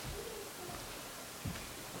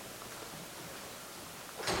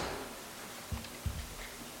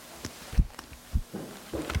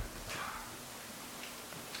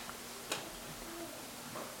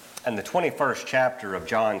in the 21st chapter of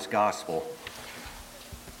John's Gospel,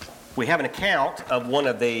 we have an account of one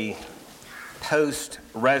of the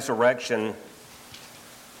post-resurrection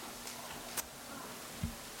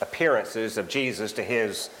appearances of Jesus to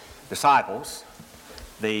his disciples,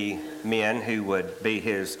 the men who would be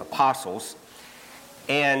his apostles.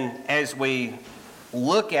 And as we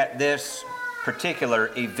look at this particular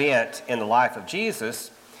event in the life of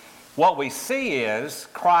Jesus, what we see is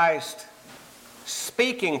Christ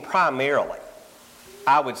speaking primarily,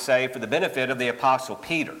 I would say, for the benefit of the Apostle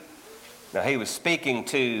Peter. Now, he was speaking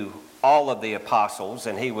to all of the apostles,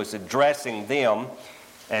 and he was addressing them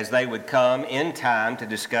as they would come in time to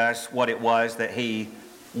discuss what it was that he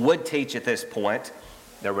would teach at this point.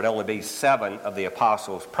 There would only be 7 of the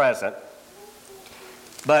apostles present.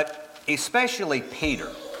 But especially Peter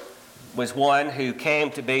was one who came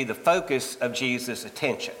to be the focus of Jesus'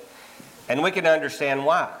 attention. And we can understand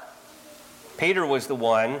why. Peter was the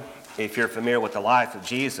one, if you're familiar with the life of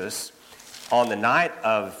Jesus, on the night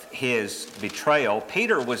of his betrayal,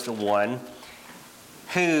 Peter was the one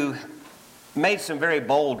who made some very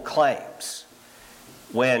bold claims.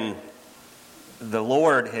 When the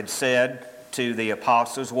Lord had said to the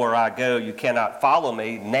apostles, "Where I go, you cannot follow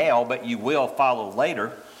me now, but you will follow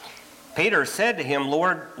later," Peter said to him,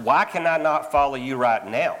 "Lord, why can I not follow you right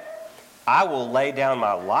now? I will lay down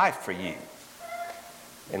my life for you."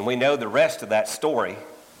 And we know the rest of that story.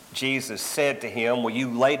 Jesus said to him, "Will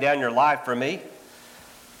you lay down your life for me?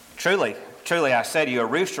 Truly, truly, I say to you, a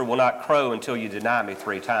rooster will not crow until you deny me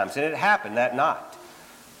 3 times." And it happened that night.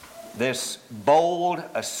 This bold,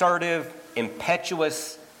 assertive,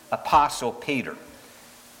 impetuous apostle Peter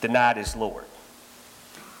denied his Lord.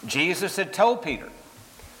 Jesus had told Peter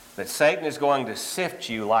that Satan is going to sift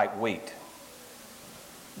you like wheat.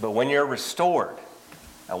 But when you're restored,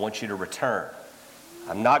 I want you to return.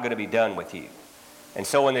 I'm not going to be done with you. And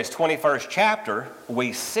so in this 21st chapter,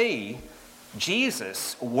 we see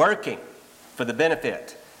Jesus working for the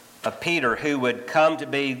benefit of Peter, who would come to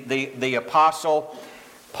be the apostle.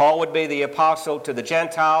 Paul would be the apostle to the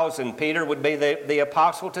Gentiles, and Peter would be the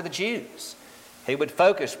apostle to the Jews. He would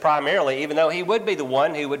focus primarily, even though he would be the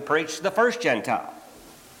one who would preach to the first Gentile.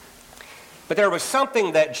 But there was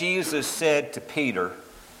something that Jesus said to Peter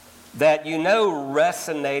that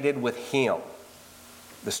resonated with him.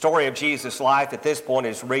 The story of Jesus' life at this point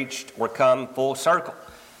has reached or come full circle.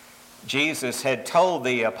 Jesus had told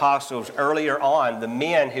the apostles earlier on, the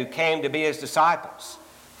men who came to be his disciples,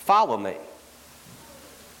 "Follow me."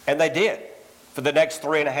 And they did for the next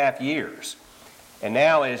 3.5 years. And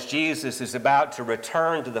now as Jesus is about to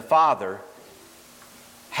return to the Father,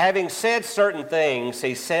 having said certain things,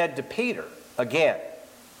 he said to Peter again,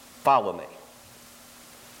 "Follow me."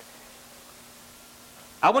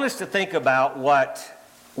 I want us to think about what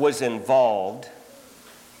was involved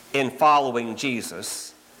in following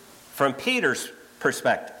Jesus from Peter's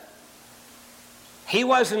perspective. He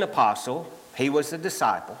was an apostle, he was a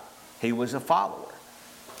disciple, he was a follower.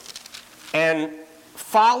 And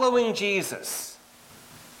following Jesus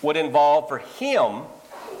would involve for him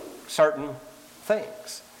certain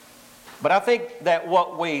things. But I think that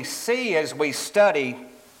what we see as we study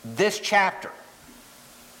this chapter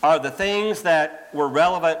are the things that were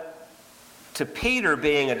relevant to Peter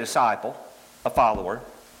being a disciple, a follower,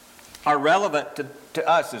 are relevant to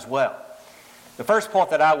us as well. The first point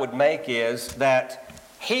that I would make is that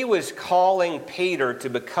he was calling Peter to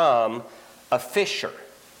become a fisher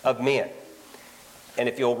of men. And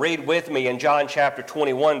if you'll read with me in John chapter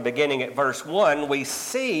 21, beginning at verse 1, we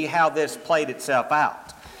see how this played itself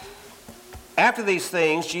out. After these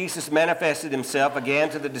things, Jesus manifested himself again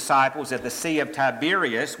to the disciples at the Sea of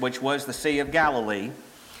Tiberias, which was the Sea of Galilee,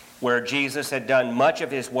 where Jesus had done much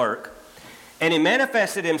of his work. And he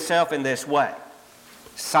manifested himself in this way.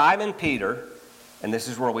 Simon Peter, and this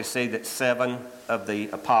is where we see that 7 of the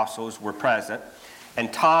apostles were present,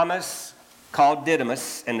 and Thomas, called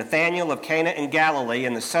Didymus, and Nathanael of Cana in Galilee,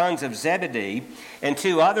 and the sons of Zebedee, and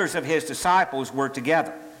 2 others of his disciples were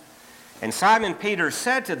together. And Simon Peter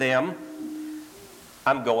said to them,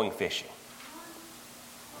 "I'm going fishing."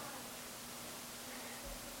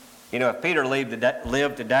 If Peter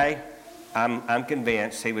lived today, I'm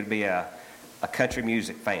convinced he would be a country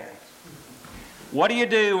music fan. What do you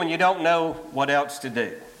do when you don't know what else to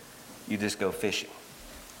do? You just go fishing.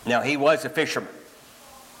 Now, he was a fisherman.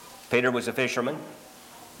 Peter was a fisherman.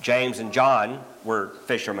 James and John were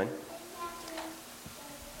fishermen.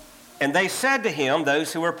 And they said to him,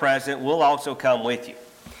 those who were present, "We'll also come with you."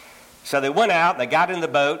 So they went out, they got in the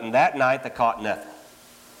boat, and that night they caught nothing.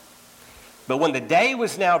 But when the day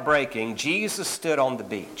was now breaking, Jesus stood on the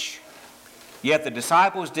beach. Yet the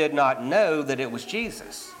disciples did not know that it was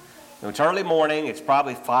Jesus. It's early morning. It's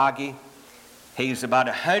probably foggy. He's about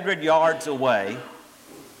 100 yards away,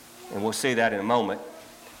 and we'll see that in a moment.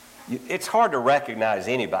 It's hard to recognize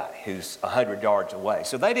anybody who's 100 yards away.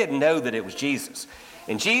 So they didn't know that it was Jesus.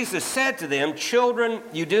 And Jesus said to them, "Children,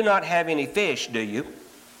 you do not have any fish, do you?"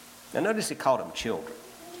 Now notice he called them children.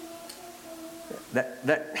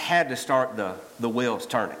 That had to start the wheels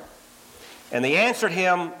turning. And they answered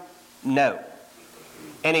him, "No."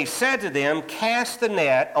 And he said to them, "Cast the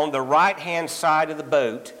net on the right-hand side of the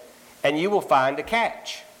boat, and you will find a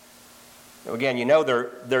catch." Now again, you know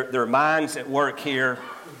their minds at work here.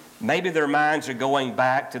 Maybe their minds are going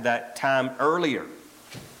back to that time earlier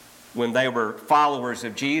when they were followers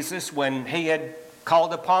of Jesus, when he had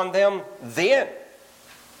called upon them then,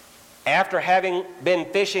 after having been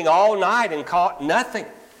fishing all night and caught nothing,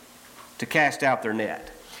 to cast out their net.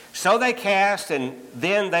 So they cast, and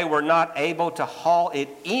then they were not able to haul it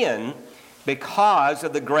in because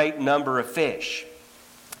of the great number of fish.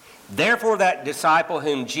 Therefore that disciple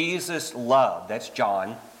whom Jesus loved, that's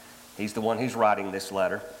John, he's the one who's writing this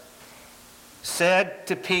letter, said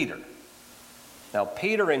to Peter. Now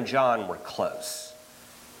Peter and John were close.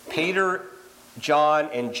 Peter, John,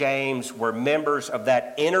 and James were members of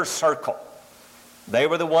that inner circle. They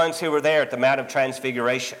were the ones who were there at the Mount of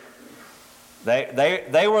Transfiguration.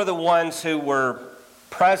 They were the ones who were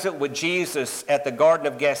present with Jesus at the Garden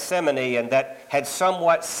of Gethsemane and that had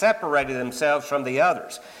somewhat separated themselves from the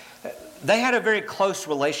others. They had a very close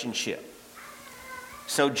relationship.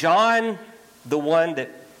 So John, the one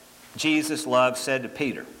that Jesus loved, said to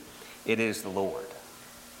Peter, "It is the Lord."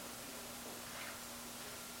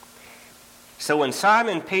 So when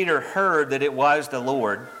Simon Peter heard that it was the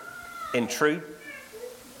Lord, in true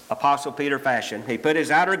Apostle Peter fashion, he put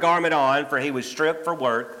his outer garment on, for he was stripped for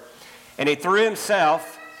work, and he threw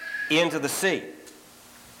himself into the sea.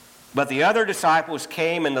 But the other disciples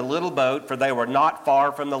came in the little boat, for they were not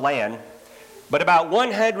far from the land, but about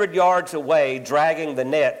 100 yards away, dragging the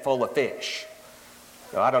net full of fish.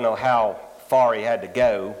 Now, I don't know how far he had to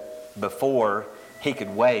go before he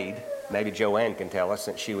could wade. Maybe Joanne can tell us,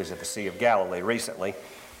 since she was at the Sea of Galilee recently.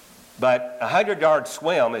 But a 100-yard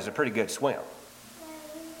swim is a pretty good swim.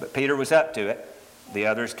 But Peter was up to it. The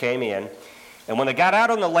others came in. And when they got out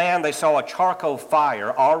on the land, they saw a charcoal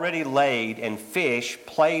fire already laid and fish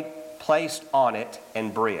placed on it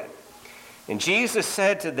and bread. And Jesus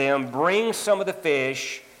said to them, "Bring some of the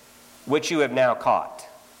fish which you have now caught."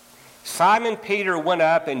 Simon Peter went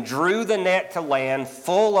up and drew the net to land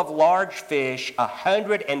full of large fish,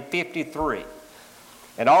 153.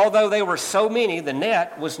 And although they were so many, the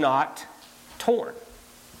net was not torn.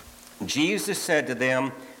 Jesus said to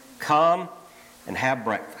them, "Come and have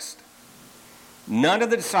breakfast." None of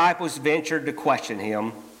the disciples ventured to question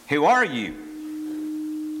him, "Who are you?"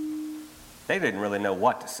 They didn't really know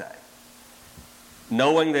what to say,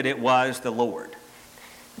 knowing that it was the Lord.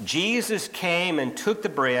 Jesus came and took the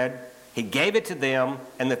bread, he gave it to them,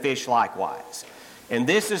 and the fish likewise. And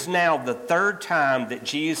this is now the third time that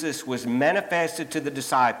Jesus was manifested to the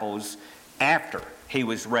disciples after he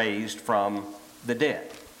was raised from the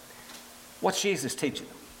dead. What's Jesus teaching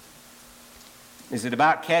them? Is it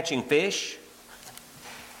about catching fish?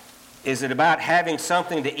 Is it about having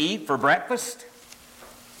something to eat for breakfast?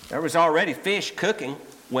 There was already fish cooking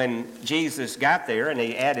when Jesus got there, and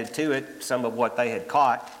he added to it some of what they had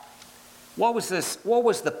caught. What was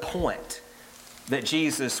the point that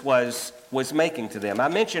Jesus was making to them? I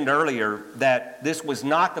mentioned earlier that this was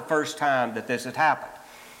not the first time that this had happened.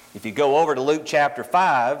 If you go over to Luke chapter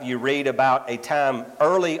 5, you read about a time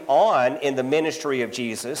early on in the ministry of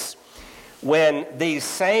Jesus when these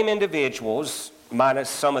same individuals, minus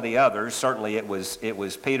some of the others, certainly it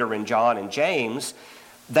was Peter and John and James,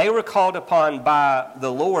 they were called upon by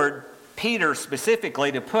the Lord, Peter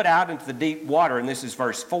specifically, to put out into the deep water, and this is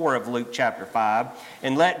verse 4 of Luke chapter 5,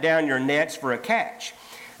 and let down your nets for a catch.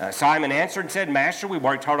 Simon answered and said, "Master, we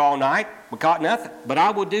worked hard all night, we caught nothing, but I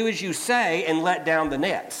will do as you say and let down the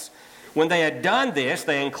nets." When they had done this,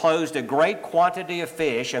 they enclosed a great quantity of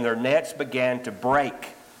fish, and their nets began to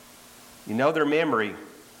break. You know, their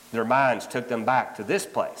minds took them back to this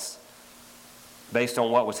place based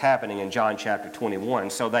on what was happening in John chapter 21.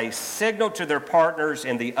 So they signaled to their partners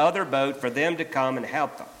in the other boat for them to come and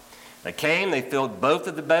help them. They came, they filled both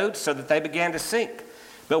of the boats so that they began to sink.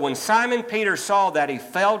 But when Simon Peter saw that, he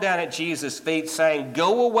fell down at Jesus' feet, saying,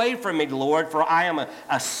 "Go away from me, Lord, for I am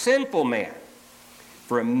a sinful man."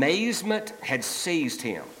 For amazement had seized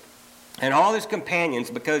him and all his companions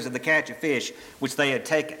because of the catch of fish which they had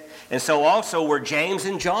taken. And so also were James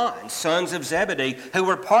and John, sons of Zebedee, who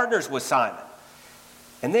were partners with Simon.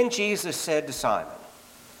 And then Jesus said to Simon,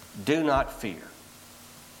 "Do not fear.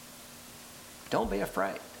 Don't be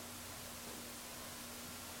afraid.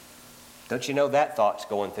 Don't you know that thought's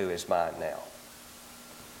going through his mind now?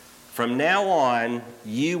 From now on,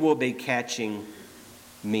 you will be catching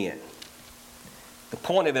men. The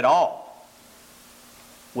point of it all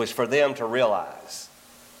was for them to realize,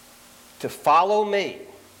 to follow me,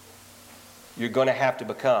 you're going to have to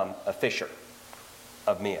become a fisher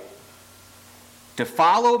of men. To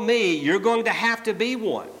follow me, you're going to have to be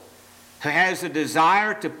one who has a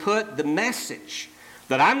desire to put the message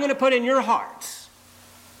that I'm going to put in your hearts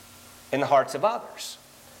in the hearts of others.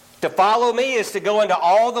 To follow me is to go into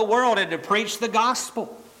all the world and to preach the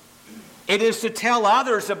gospel. It is to tell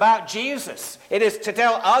others about Jesus. It is to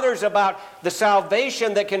tell others about the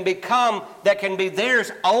salvation that can be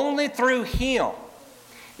theirs only through Him.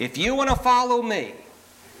 If you want to follow me,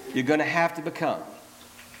 you're going to have to become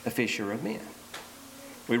a fisher of men.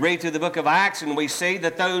 We read through the book of Acts and we see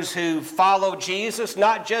that those who followed Jesus,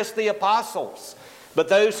 not just the apostles, but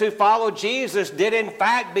those who followed Jesus did in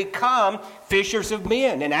fact become fishers of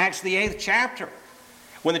men. In Acts the 8th chapter,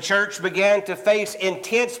 when the church began to face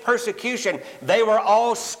intense persecution, they were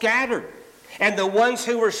all scattered. And the ones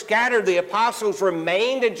who were scattered, the apostles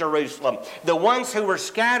remained in Jerusalem. The ones who were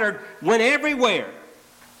scattered went everywhere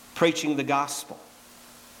preaching the gospel.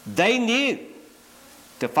 They knew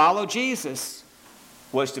to follow Jesus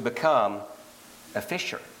was to become a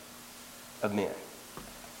fisher of men.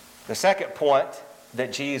 The second point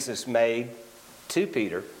that Jesus made to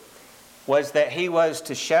Peter was that he was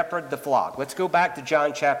to shepherd the flock. Let's go back to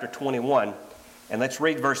John chapter 21 and let's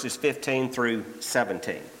read verses 15 through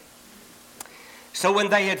 17. So when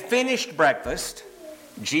they had finished breakfast,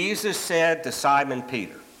 Jesus said to Simon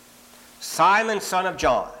Peter, "Simon, son of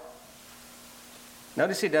John."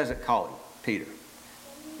 Notice he doesn't call him Peter.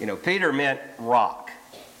 You know, Peter meant rock,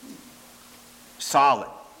 solid.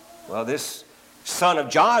 Well, this son of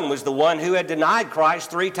John was the one who had denied Christ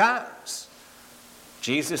 3 times.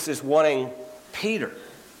 Jesus is wanting Peter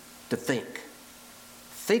to think.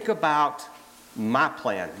 Think about my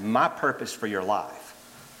plan, my purpose for your life.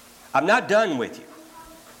 I'm not done with you.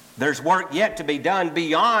 There's work yet to be done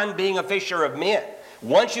beyond being a fisher of men.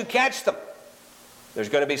 Once you catch them, there's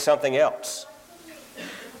going to be something else.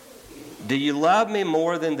 Do you love me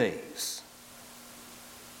more than these?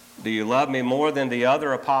 Do you love me more than the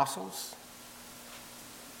other apostles?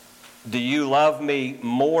 Do you love me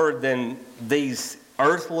more than these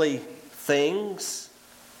earthly things?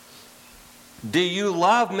 Do you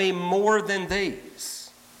love me more than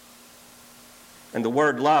these? And the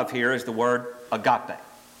word love here is the word agape.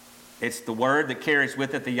 It's the word that carries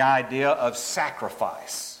with it the idea of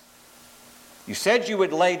sacrifice. You said you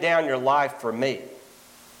would lay down your life for me.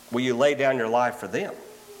 Will you lay down your life for them?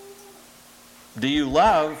 Do you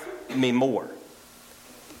love me more?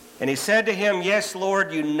 And he said to him, "Yes,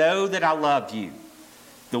 Lord, you know that I love you."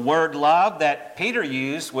 The word love that Peter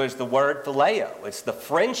used was the word phileo. It's the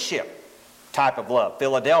friendship type of love.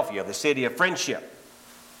 Philadelphia, the city of friendship.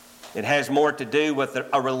 It has more to do with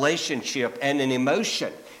a relationship and an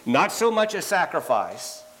emotion, not so much a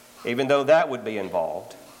sacrifice, even though that would be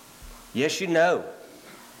involved. Yes, you know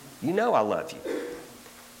I love you.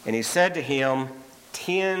 And he said to him,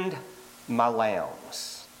 "Tend my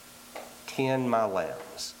lambs. Tend my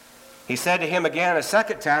lambs." He said to him again a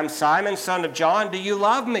second time, "Simon, son of John, do you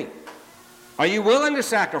love me? Are you willing to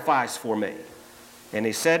sacrifice for me?" And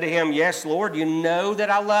he said to him, "Yes, Lord, you know that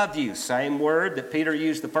I love you." Same word that Peter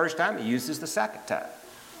used the first time, he uses the second time.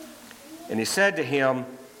 And he said to him,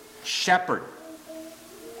 "Shepherd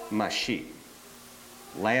my sheep."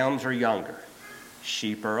 Lambs are younger,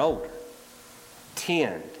 sheep are older.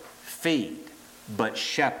 Tend, feed, but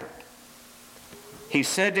shepherd. He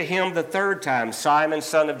said to him the third time, "Simon,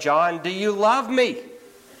 son of John, do you love me?"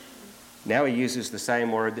 Now he uses the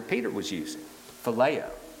same word that Peter was using, phileo.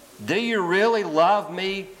 Do you really love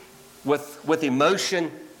me with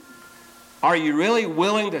emotion? Are you really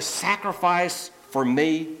willing to sacrifice for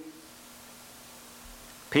me?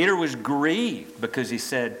 Peter was grieved because he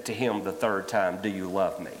said to him the third time, "Do you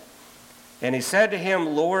love me?" And he said to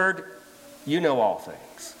him, "Lord, you know all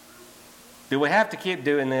things." Do we have to keep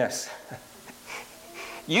doing this?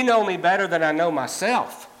 You know me better than I know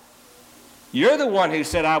myself. You're the one who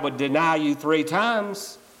said I would deny you 3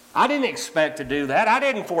 times. I didn't expect to do that. I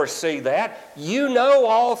didn't foresee that. You know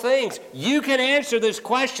all things. You can answer this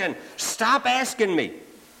question. Stop asking me.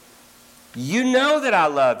 You know that I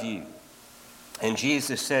love you. And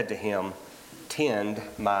Jesus said to him, "Tend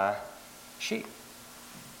my sheep."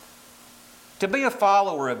 To be a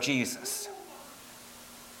follower of Jesus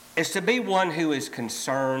is to be one who is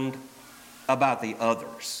concerned about the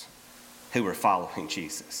others who are following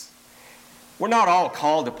Jesus. We're not all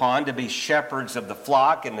called upon to be shepherds of the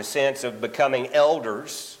flock in the sense of becoming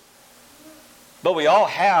elders, but we all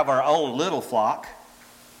have our own little flock.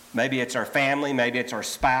 Maybe it's our family, maybe it's our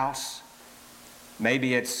spouse,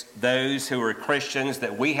 maybe it's those who are Christians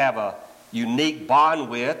that we have a unique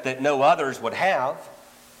bond with that no others would have.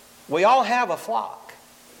 We all have a flock.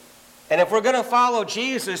 And if we're going to follow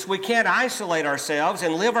Jesus, we can't isolate ourselves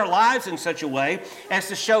and live our lives in such a way as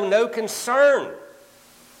to show no concern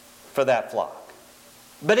for that flock.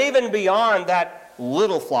 But even beyond that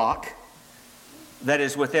little flock that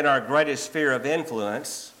is within our greatest sphere of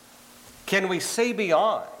influence, can we see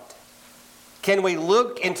beyond? Can we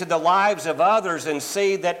look into the lives of others and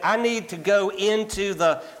see that I need to go into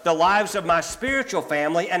the lives of my spiritual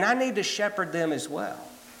family and I need to shepherd them as well?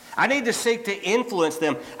 I need to seek to influence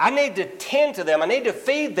them. I need to tend to them. I need to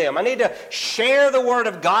feed them. I need to share the Word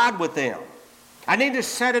of God with them. I need to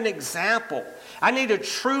set an example. I need to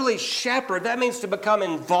truly shepherd. That means to become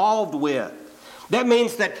involved with. That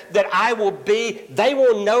means that they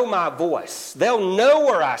will know my voice. They'll know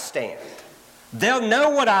where I stand. They'll know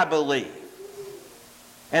what I believe.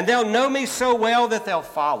 And they'll know me so well that they'll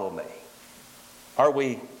follow me. Are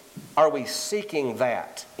we seeking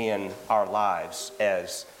that in our lives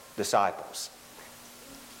as disciples?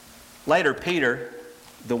 Later, Peter,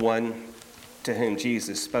 the one to whom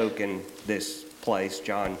Jesus spoke in this place,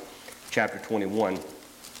 John chapter 21,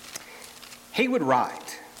 he would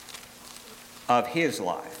write of his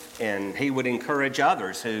life, and he would encourage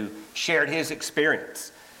others who shared his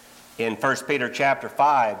experience. In 1 Peter chapter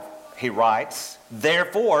 5, he writes,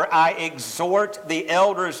 "Therefore I exhort the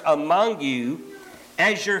elders among you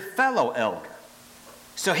as your fellow elder."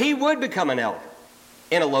 So he would become an elder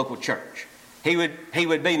in a local church. He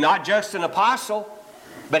would be not just an apostle,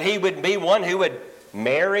 but he would be one who would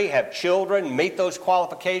marry, have children, meet those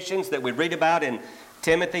qualifications that we read about in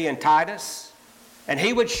Timothy and Titus. And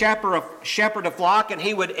he would shepherd a flock, and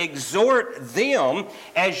he would exhort them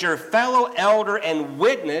as your fellow elder and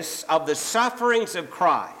witness of the sufferings of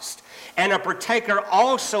Christ, and a partaker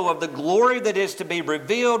also of the glory that is to be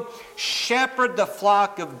revealed. Shepherd the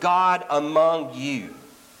flock of God among you.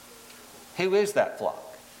 Who is that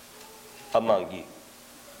flock among you?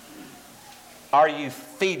 Are you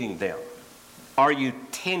feeding them? Are you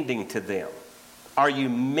tending to them? Are you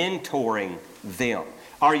mentoring them?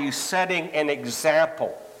 Are you setting an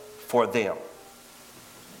example for them?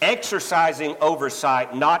 Exercising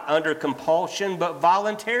oversight, not under compulsion, but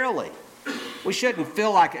voluntarily. We shouldn't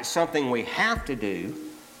feel like it's something we have to do.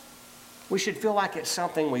 We should feel like it's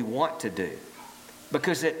something we want to do,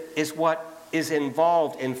 because it is what is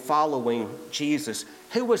involved in following Jesus,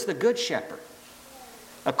 who was the good shepherd,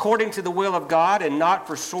 according to the will of God, and not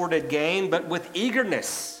for sordid gain, but with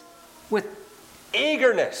eagerness. With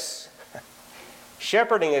eagerness.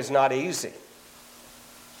 Shepherding is not easy.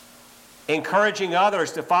 Encouraging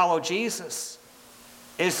others to follow Jesus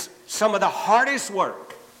is some of the hardest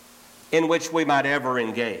work in which we might ever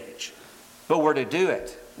engage. But we're to do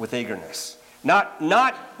it with eagerness. Not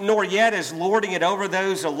nor yet as lording it over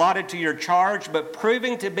those allotted to your charge, but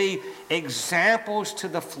proving to be examples to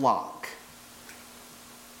the flock.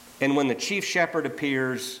 And when the chief shepherd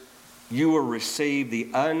appears, you will receive the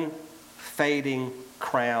unfading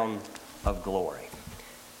crown of glory.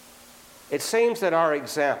 It seems that our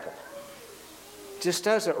example just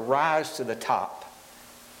doesn't rise to the top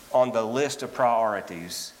on the list of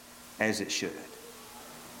priorities as it should.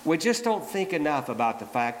 We just don't think enough about the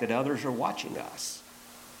fact that others are watching us.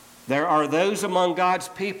 There are those among God's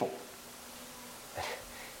people.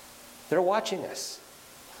 They're watching us.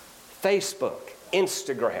 Facebook,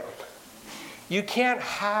 Instagram. You can't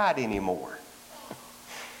hide anymore.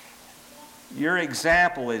 Your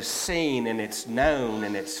example is seen and it's known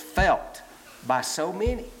and it's felt by so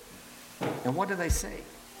many. And what do they see?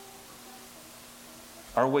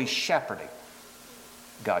 Are we shepherding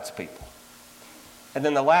God's people? And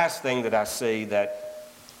then the last thing that I see that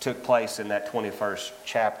took place in that 21st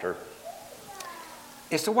chapter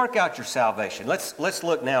is to work out your salvation. Let's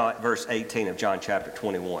look now at verse 18 of John chapter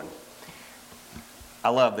 21. I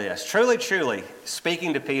love this. Truly, truly,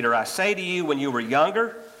 speaking to Peter, I say to you, when you were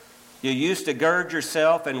younger, you used to gird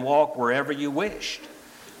yourself and walk wherever you wished.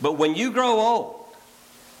 But when you grow old,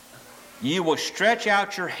 you will stretch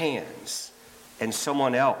out your hands, and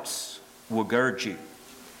someone else will gird you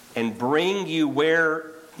and bring you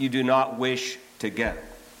where you do not wish to go.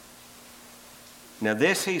 Now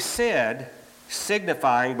this he said,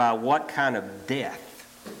 signifying by what kind of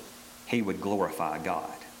death he would glorify God.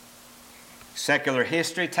 Secular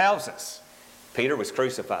history tells us Peter was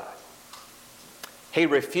crucified. He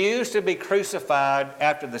refused to be crucified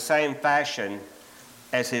after the same fashion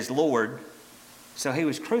as his Lord So he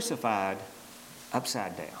was crucified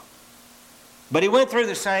upside down. But he went through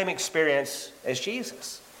the same experience as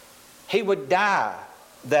Jesus. He would die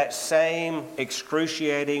that same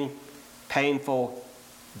excruciating, painful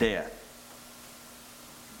death.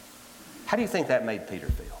 How do you think that made Peter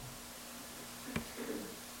feel?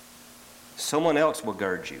 Someone else will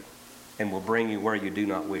gird you and will bring you where you do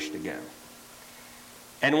not wish to go.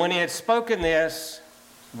 And when he had spoken this,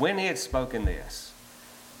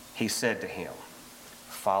 he said to him,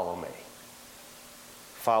 "Follow me.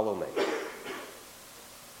 Follow me."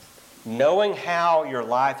 Knowing how your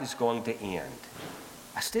life is going to end,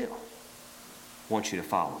 I still want you to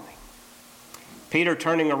follow me. Peter,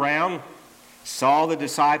 turning around, saw the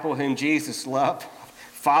disciple whom Jesus loved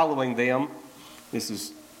following them. This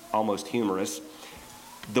is almost humorous.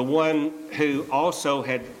 The one who also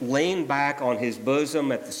had leaned back on his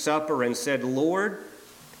bosom at the supper and said, "Lord,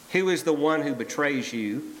 who is the one who betrays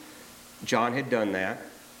you?" John had done that.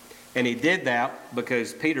 And he did that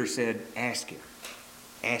because Peter said, ask him.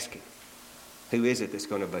 Ask him. Who is it that's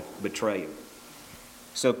going to betray him?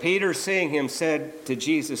 So Peter, seeing him, said to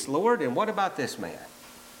Jesus, "Lord, and what about this man?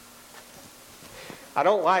 I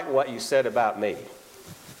don't like what you said about me.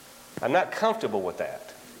 I'm not comfortable with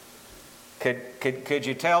that. Could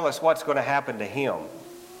you tell us what's going to happen to him?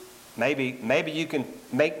 Maybe you can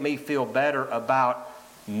make me feel better about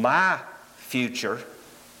my future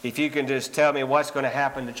if you can just tell me what's going to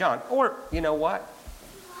happen to John." Or, you know what?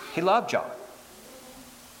 He loved John.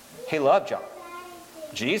 He loved John.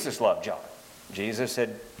 Jesus loved John. Jesus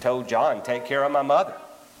had told John, "Take care of my mother."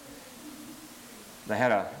 They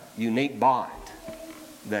had a unique bond,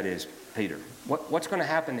 that is Peter. What's going to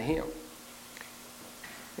happen to him?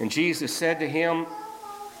 And Jesus said to him,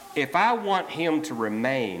 "If I want him to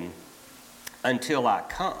remain until I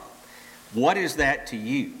come, what is that to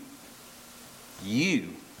you?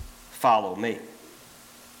 You follow me."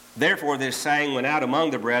 Therefore this saying went out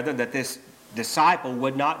among the brethren that this disciple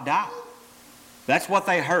would not die. That's what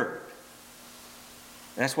they heard.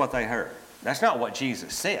 That's what they heard. That's not what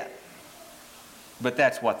Jesus said, but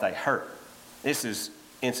that's what they heard. This is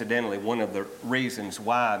incidentally one of the reasons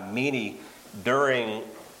why many during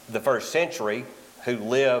the first century who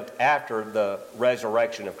lived after the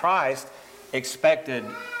resurrection of Christ expected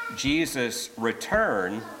Jesus'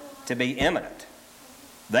 return to be imminent.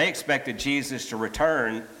 They expected Jesus to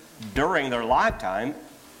return during their lifetime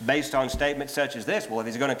based on statements such as this. Well, if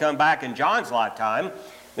he's going to come back in John's lifetime,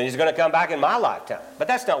 then he's going to come back in my lifetime. But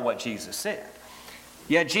that's not what Jesus said.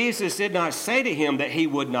 Yet Jesus did not say to him that he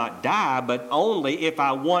would not die, but only, "If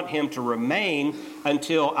I want him to remain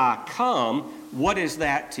until I come, what is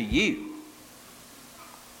that to you?"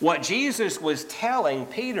 What Jesus was telling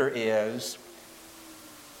Peter is,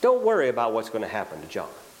 don't worry about what's going to happen to John.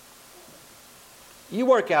 You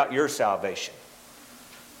work out your salvation.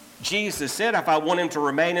 Jesus said, "If I want him to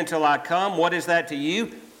remain until I come, what is that to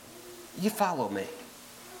you? You follow me."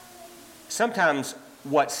 Sometimes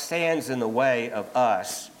what stands in the way of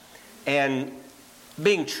us and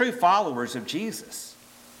being true followers of Jesus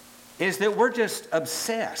is that we're just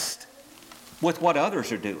obsessed with what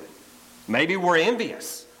others are doing. Maybe we're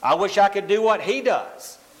envious. I wish I could do what he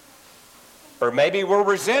does. Or maybe we're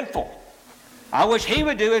resentful. I wish he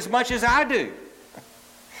would do as much as I do.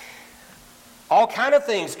 All kind of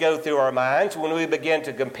things go through our minds when we begin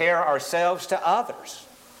to compare ourselves to others,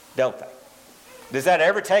 don't they? Does that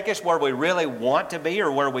ever take us where we really want to be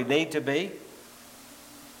or where we need to be?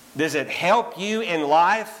 Does it help you in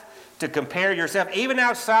life to compare yourself, even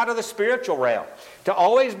outside of the spiritual realm, to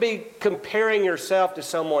always be comparing yourself to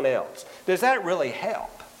someone else? Does that really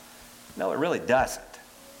help? No, it really doesn't.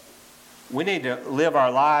 We need to live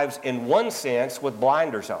our lives in one sense with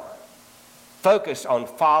blinders on, focused on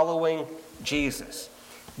following Jesus.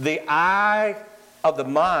 The eye of the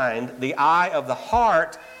mind, the eye of the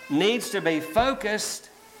heart needs to be focused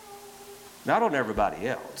not on everybody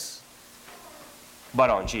else, but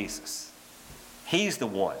on Jesus. He's the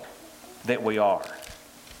one that we are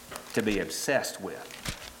to be obsessed with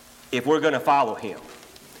if we're going to follow him.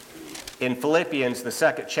 In Philippians, the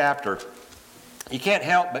 2nd chapter, you can't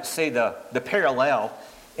help but see the parallel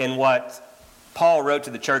in what Paul wrote to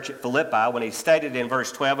the church at Philippi when he stated in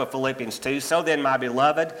verse 12 of Philippians 2, "So then, my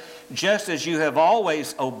beloved, just as you have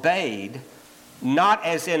always obeyed, not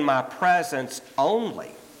as in my presence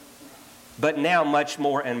only, but now much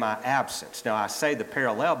more in my absence." Now, I say the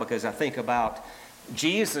parallel because I think about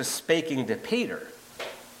Jesus speaking to Peter.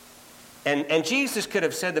 And Jesus could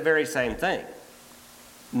have said the very same thing.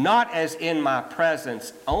 "Not as in my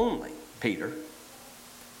presence only, Peter,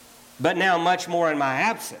 but now much more in my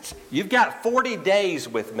absence." You've got 40 days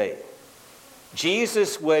with me.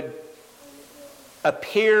 Jesus would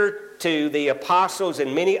appeared to the apostles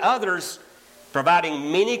and many others,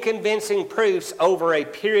 providing many convincing proofs over a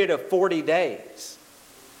period of 40 days.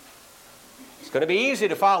 It's going to be easy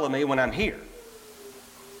to follow me when I'm here,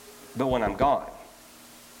 but when I'm gone,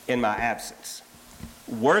 in my absence,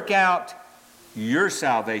 work out your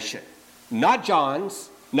salvation, not John's,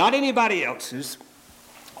 not anybody else's.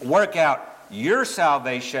 Work out your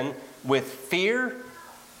salvation with fear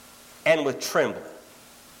and with trembling.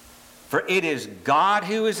 For it is God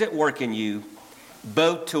who is at work in you,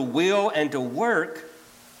 both to will and to work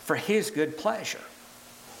for his good pleasure.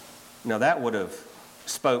 Now that would have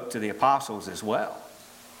spoke to the apostles as well,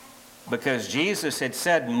 because Jesus had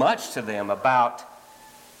said much to them about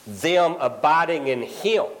them abiding in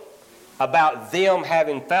him, about them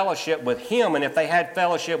having fellowship with him, and if they had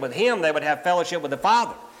fellowship with him, they would have fellowship with the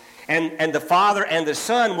Father. And the Father and the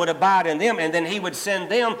Son would abide in them, and then he would send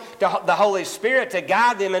them to the Holy Spirit to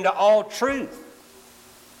guide them into all truth.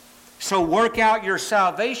 So work out your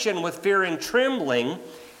salvation with fear and trembling,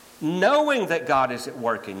 knowing that God is at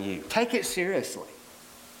work in you. Take it seriously.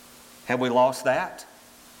 Have we lost that?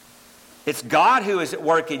 It's God who is at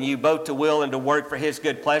work in you, both to will and to work for his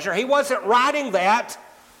good pleasure. He wasn't writing that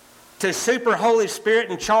to super Holy Spirit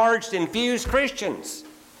and charged, infused Christians.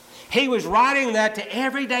 He was writing that to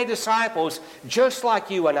everyday disciples just like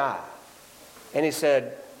you and I. And he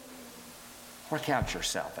said, work out your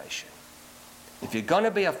salvation. If you're going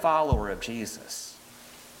to be a follower of Jesus,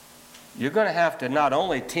 you're going to have to not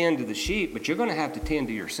only tend to the sheep, but you're going to have to tend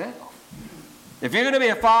to yourself. If you're going to be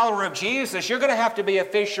a follower of Jesus, you're going to have to be a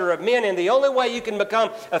fisher of men. And the only way you can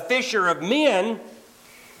become a fisher of men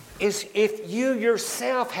is if you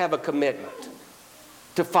yourself have a commitment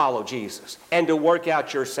to follow Jesus and to work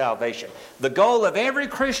out your salvation. The goal of every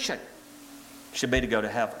Christian should be to go to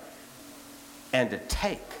heaven and to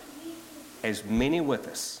take as many with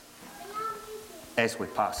us as we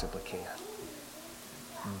possibly can.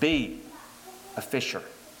 Be a fisher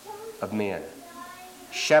of men.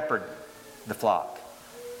 Shepherd the flock,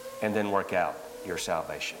 and then work out your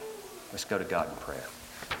salvation. Let's go to God in prayer.